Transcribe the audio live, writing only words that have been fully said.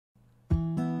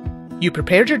You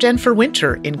prepared your den for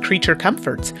winter in creature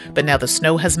comforts, but now the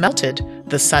snow has melted,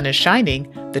 the sun is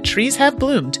shining, the trees have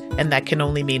bloomed, and that can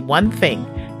only mean one thing.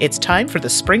 It's time for the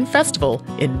Spring Festival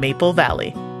in Maple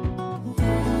Valley.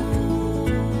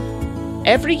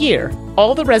 Every year,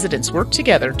 all the residents work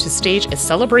together to stage a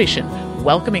celebration,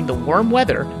 welcoming the warm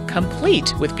weather,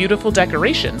 complete with beautiful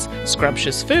decorations,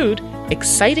 scrumptious food,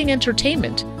 exciting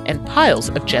entertainment, and piles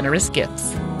of generous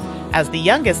gifts. As the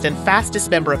youngest and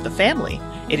fastest member of the family,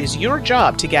 it is your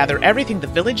job to gather everything the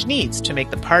village needs to make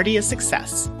the party a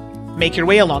success. Make your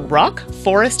way along rock,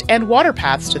 forest, and water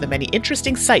paths to the many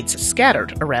interesting sights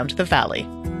scattered around the valley.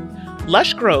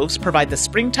 Lush groves provide the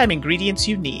springtime ingredients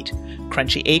you need: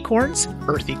 crunchy acorns,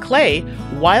 earthy clay,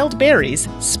 wild berries,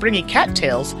 springy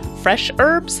cattails, fresh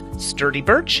herbs, sturdy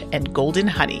birch, and golden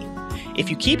honey. If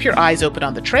you keep your eyes open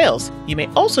on the trails, you may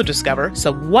also discover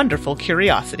some wonderful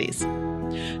curiosities.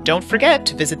 Don't forget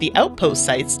to visit the outpost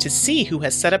sites to see who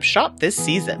has set up shop this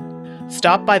season.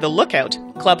 Stop by the lookout,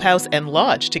 clubhouse, and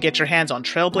lodge to get your hands on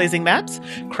trailblazing maps,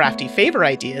 crafty favor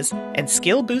ideas, and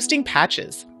skill-boosting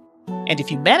patches. And if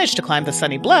you manage to climb the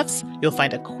sunny bluffs, you'll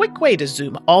find a quick way to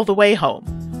zoom all the way home.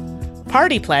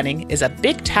 Party planning is a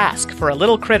big task for a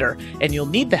little critter, and you'll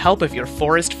need the help of your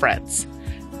forest friends.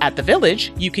 At the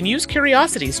village, you can use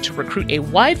curiosities to recruit a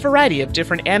wide variety of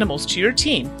different animals to your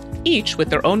team, each with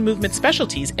their own movement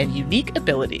specialties and unique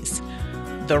abilities.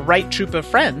 The right troop of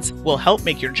friends will help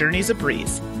make your journeys a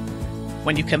breeze.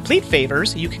 When you complete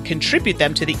favors, you can contribute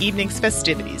them to the evening's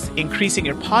festivities, increasing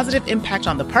your positive impact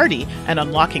on the party and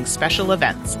unlocking special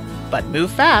events. But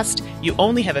move fast, you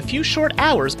only have a few short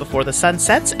hours before the sun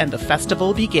sets and the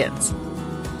festival begins.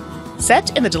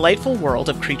 Set in the delightful world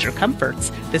of creature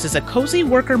comforts, this is a cozy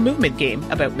worker movement game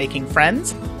about making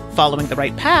friends, following the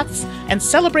right paths, and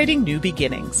celebrating new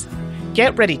beginnings.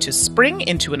 Get ready to spring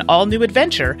into an all-new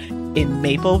adventure in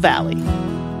Maple Valley.